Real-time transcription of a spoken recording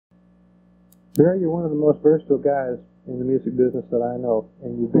Barry, you're one of the most versatile guys in the music business that I know,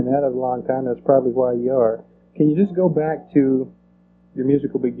 and you've been at it a long time. That's probably why you are. Can you just go back to your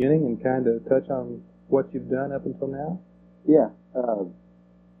musical beginning and kind of touch on what you've done up until now? Yeah.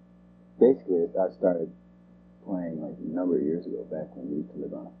 Basically, I started playing like a number of years ago, back when we used to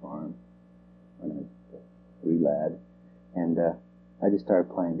live on a farm, when I was a wee lad, and I just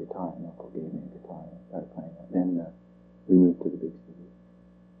started playing guitar. My uncle gave me a guitar, and I started playing that. Then we moved to the big city,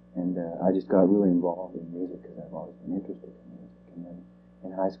 and I just got really involved in music because I've always been interested in music. And then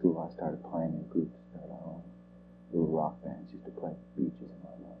in high school, I started playing in groups, started our own little rock bands, used to play beaches and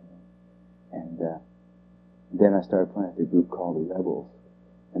whatnot. And then I started playing with a group called The Rebels,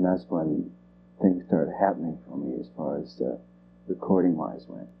 and that's when things started happening for me as far as recording-wise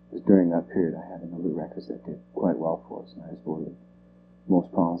went. It was during that period I had a number of records that did quite well for us, and I was voted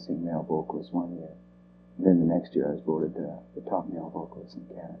most promising male vocalist one year. And then the next year I was voted the top male vocalist in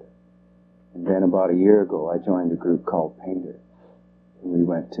Canada. And then about a year ago I joined a group called Painter, and we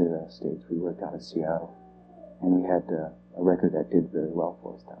went to the States. We worked out of Seattle, and we had a record that did very well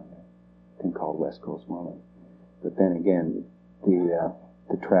for us down there, a thing called West Coast Woman. But then again,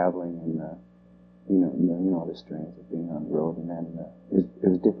 the traveling and the strains of being on the road, and then it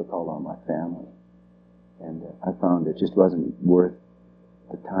was difficult on my family, and I found it just wasn't worth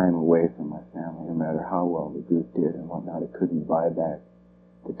the time away from my family, no matter how well the group did and whatnot. It couldn't buy back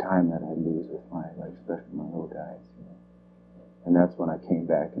the time that I'd lose with especially my little guys. And that's when I came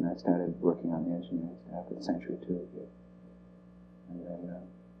back and I started working on the engineering staff at Century 2 again. And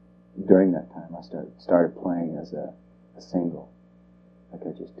then during that time I started playing as a single. Like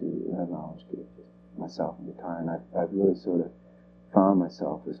I just do a lounge gig, just myself and guitar, and I've really sort of found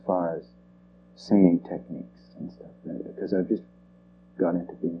myself as far as singing techniques and stuff, because I've just got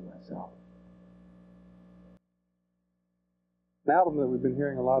into being myself. An album that we've been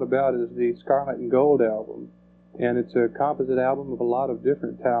hearing a lot about is the Scarlet and Gold album, and it's a composite album of a lot of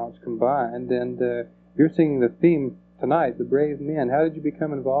different talents combined, and you're singing the theme tonight, The Brave Men. How did you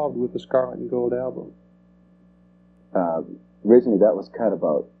become involved with the Scarlet and Gold album? Originally that was cut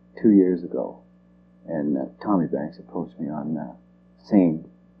about 2 years ago, and Tommy Banks approached me on singing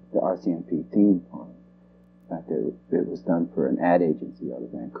the RCMP theme for me. In fact, it was done for an ad agency out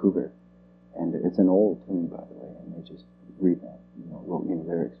of Vancouver, and it's an old tune, by the way, and they just revamped, wrote new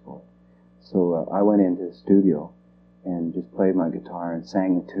lyrics for it. So I went into the studio and just played my guitar and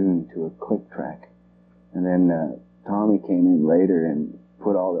sang the tune to a click track, and then Tommy came in later and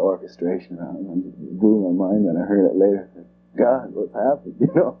put all the orchestration around it, and it blew my mind when I heard it later. God, what's happened,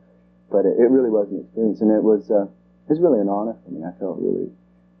 But it really was an experience, and it was really an honor for me. I felt really,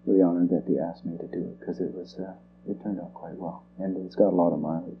 really honored that they asked me to do it, because it turned out quite well, and it's got a lot of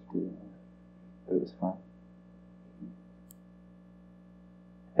mileage too. But it was fun.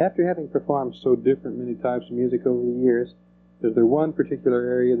 After having performed so different many types of music over the years, is there one particular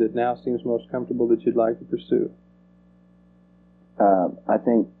area that now seems most comfortable that you'd like to pursue? I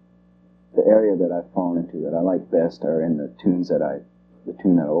think the area that I've fallen into that I like best are in the tune that I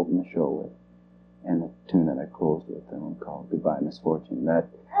opened the show with, and the tune that I closed with, the one called Goodbye Misfortune. That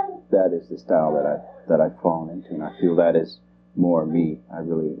is the style that I've fallen into, and I feel that is more me. I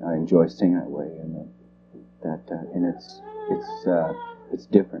enjoy singing that way, and it's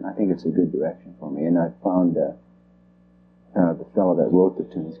different. I think it's a good direction for me, and I found the fellow that wrote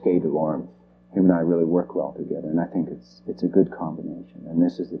the tunes, Gay DeLorme, him and I really work well together, and I think it's a good combination. And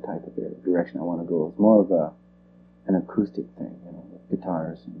this is the type of direction I want to go. It's more of an acoustic thing, with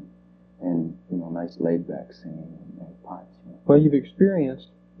guitars and nice laid-back singing and pipes. Well, you've experienced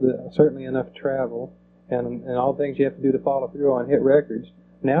certainly enough travel and all the things you have to do to follow through on hit records.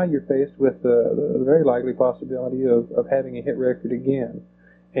 Now you're faced with the very likely possibility of having a hit record again.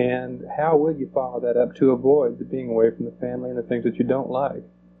 And how will you follow that up to avoid the being away from the family and the things that you don't like?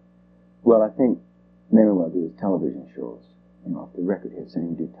 Well, I think maybe what I'll do is television shows. If the record hits, then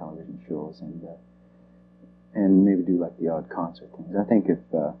you do television shows and maybe do like the odd concert things. I think if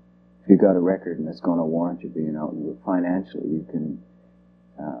you got a record and it's going to warrant you being out, and financially you can,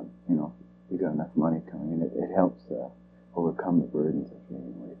 you got enough money coming in, it helps overcome the burdens of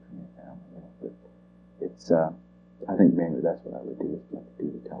being away from your family. But it's, I think maybe that's what I would do, is like do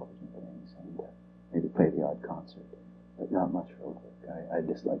the television things and maybe play the odd concert, but not much road work. I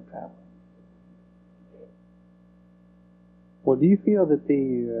dislike traveling. Well, do you feel that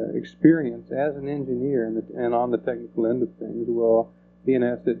the experience as an engineer and on the technical end of things will be an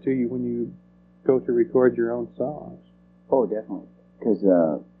asset to you when you go to record your own songs? Oh, definitely. Because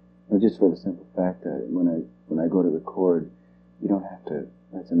just for the simple fact that when I go to record, you don't have to.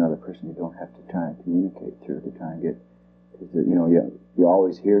 That's another person you don't have to try and communicate through to try and get. Because you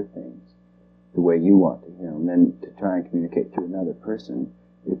always hear things, the way you want to hear them. Then to try and communicate to another person,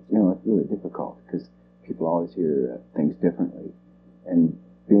 it's really difficult because people always hear things differently. And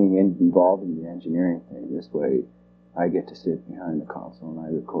being involved in the engineering thing this way, I get to sit behind the console and I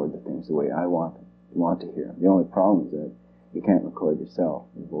record the things the way I want to hear them. The only problem is that you can't record yourself,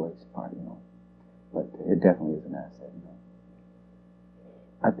 your voice part, But it definitely is an asset,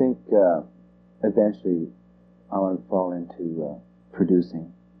 I think eventually I want to fall into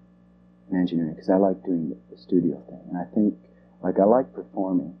producing and engineering because I like doing the studio thing. And I think, I like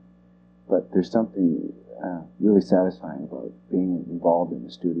performing, but there's something really satisfying about being involved in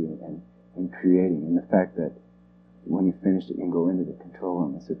the studio and creating, and the fact that when you finish it, you can go into the control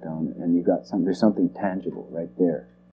room and sit down, and there's something tangible right there.